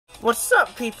What's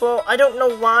up, people? I don't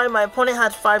know why my opponent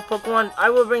has 5 Pokemon.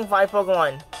 I will bring 5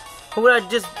 Pokemon. Who I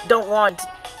just don't want.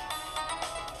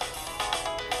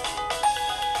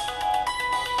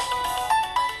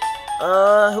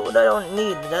 Who I don't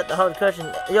need? That's the hard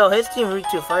question. Yo, his team weak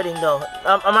to fighting though.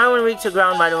 My one weak to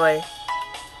ground, by the way.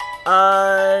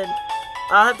 I'll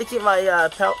have to keep my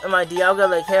my Dialga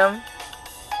like him.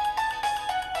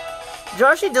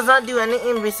 Jirachi does not do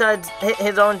anything besides hit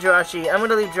his own Jirachi. I'm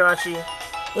gonna leave Jirachi.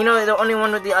 You know, the only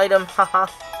one with the item, haha.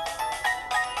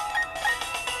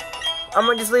 I'm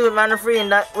gonna just leave it mana free, and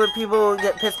that's what people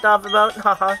get pissed off about,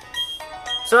 haha.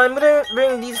 So I'm gonna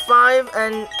bring these 5,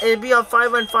 and it'll be a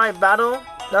 5-on-5 battle.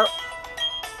 Nope.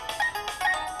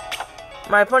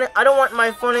 My opponent, I don't want my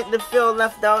opponent to feel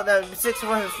left out. That 6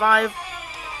 versus 5.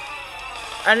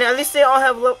 And at least they all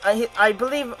have I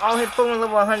believe all his Pokemon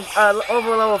level 100, over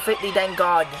level 50. Thank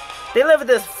God. They live with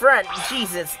this threat.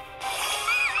 Jesus.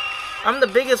 I'm the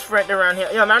biggest threat around here.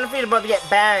 Yo, Manaphy is about to get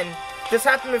banned. This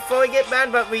happened before we get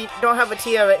banned, but we don't have a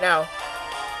tier right now.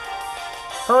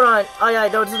 Hold on. Oh yeah,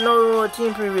 there's no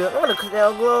team preview. I'm gonna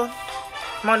Tail Glow.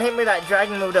 Come on, hit me with that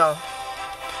Dragon move though.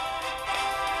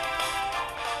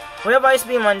 We have Ice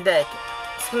Beam on deck.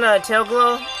 It's gonna Tail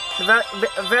Glow. A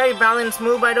very balanced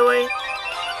move, by the way.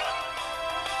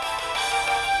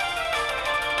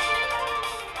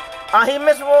 He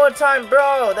missed one more time,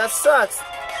 bro. That sucks.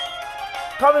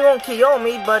 Probably won't KO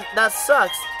me, but that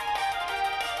sucks.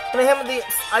 Gonna hit him with the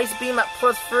Ice Beam at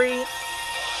 +3.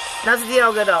 That's the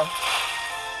Dialga though.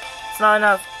 It's not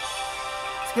enough.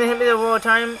 It's gonna hit me the one more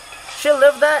time. She'll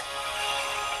live that.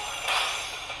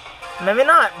 Maybe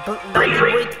not. He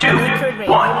could me.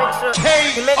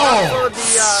 He makes up for the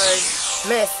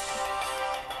miss.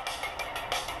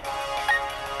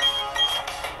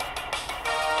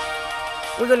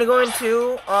 We're gonna go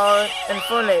into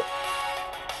Inferape.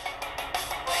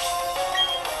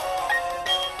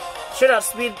 Should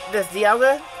outspeed this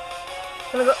Dialga.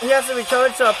 He has to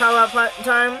recharge, so power up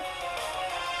time.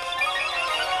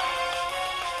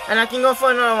 And I can go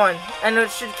for another one. And it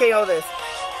should KO this.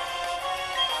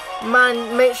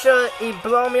 Man, make sure he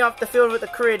blow me off the field with the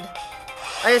crit.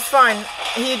 It's fine.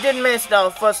 He did miss though,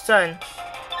 first turn.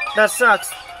 That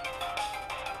sucks.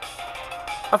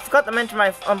 I forgot to mention my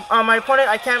opponent.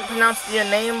 I can't pronounce your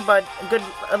name, but good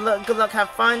luck,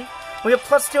 have fun. We have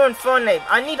 +2 in Inferape.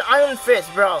 I need Iron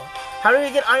Fist, bro. How do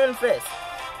we get Iron Fist?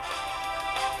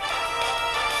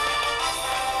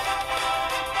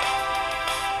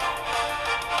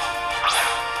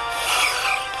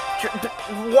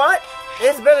 What?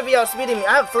 It's better be outspeeding me.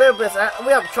 I have Flare Blitz.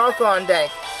 We have Charcoal on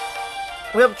deck.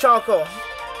 We have Charcoal.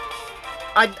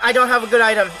 I don't have a good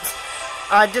item.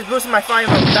 I just boosted my Fire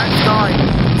move. That's gone.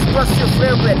 It's +2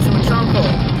 Flare Blitz with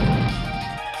Charcoal.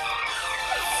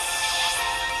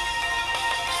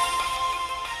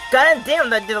 God damn,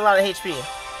 that did a lot of HP.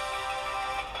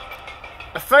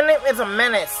 Inferape is a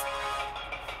menace.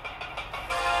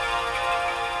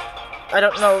 I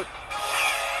don't know.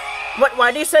 What?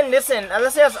 Why do you send this in?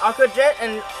 Unless he has Aqua Jet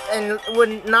and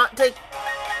would not take.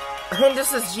 I think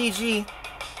this is GG.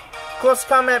 Close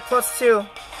combat +2.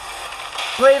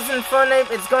 Blaze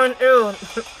Inferape. It's going. Ew.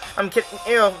 I'm kidding.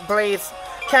 Ew. Blaze.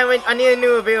 Can't wait. I need a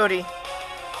new ability.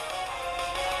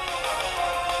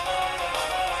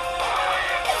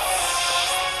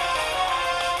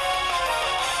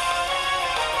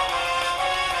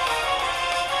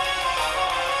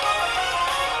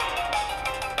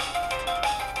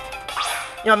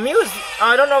 Yo, Mew's,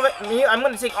 I don't know if Mew, I'm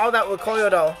gonna take all that Lucario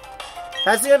though.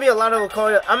 That's gonna be a lot of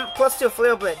Lucario. I'm +2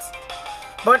 Flare Blitz.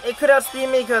 But it could outspeed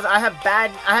me because I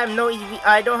have no EV,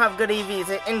 I don't have good EVs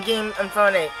in-game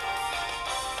Inferape.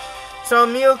 So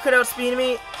Mew could outspeed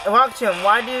me. Rock Tomb,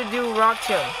 why do you do Rock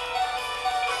Tomb?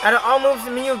 Out of all moves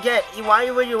Mew get,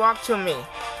 why would you Rock Tomb me?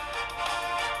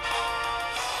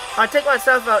 I'll take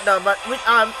myself out though, but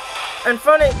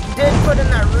Inferape did put in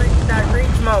that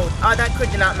rage mode. That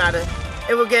could not matter.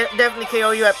 It will definitely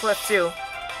KO you at +2.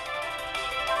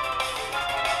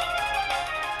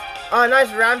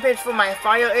 Nice Rampage for my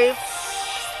Fire Ape.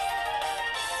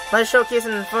 Nice showcase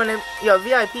in front of yo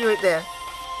VIP right there.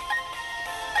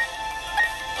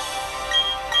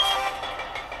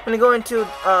 I'm gonna go into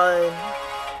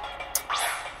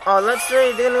let's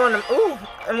say they're gonna want to. Ooh,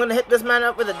 I'm gonna hit this man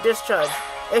up with a discharge.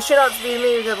 It should outspeed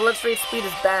me because Let's Raid speed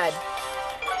is bad.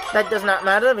 That does not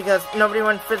matter because nobody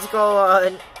wants physical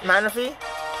Manaphy.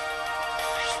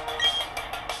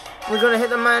 We're gonna hit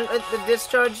the man with the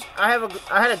discharge. I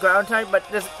had a ground type, but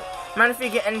this Manaphy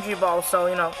get energy ball, so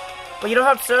you know. But you don't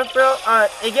have surf, bro.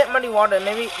 It get muddy water.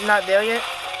 Maybe not there yet.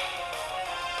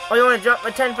 Or you wanna drop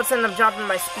a 10% of dropping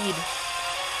my speed.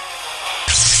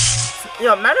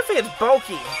 Yo, Manaphy is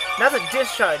bulky. That's a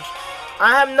discharge.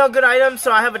 I have no good items,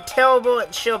 so I have a terrible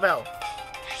shield bell.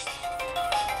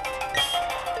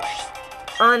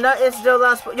 And that is the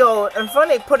last. Yo,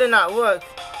 Inferape put in that work.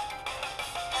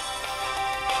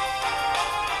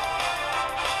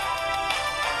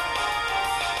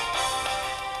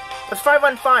 It's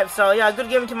 5-on-5, so yeah, good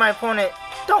game to my opponent.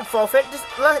 Don't forfeit, just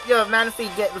let your Manaphy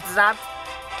get zapped.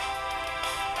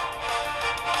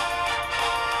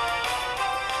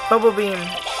 Bubble Beam.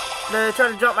 They're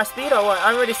trying to drop my speed or what?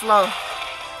 I'm really slow.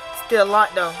 Still a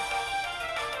lot though.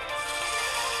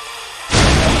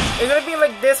 It's gonna be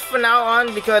like this from now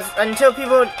on because until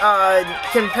people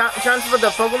can transfer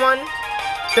the Pokemon,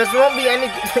 there won't be any.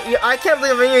 I can't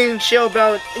believe I'm using Shield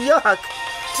Belt. Yuck.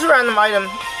 Just a random item.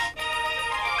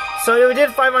 So we did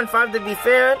 5-on-5 to be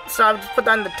fair, so I'll just put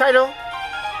that in the title.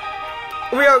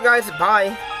 We are guys,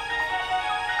 bye.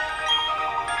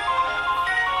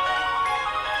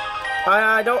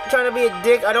 I don't try to be a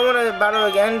dick, I don't want to battle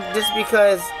again, just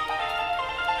because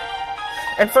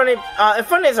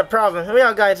Inferape is a problem. We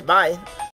are guys, bye.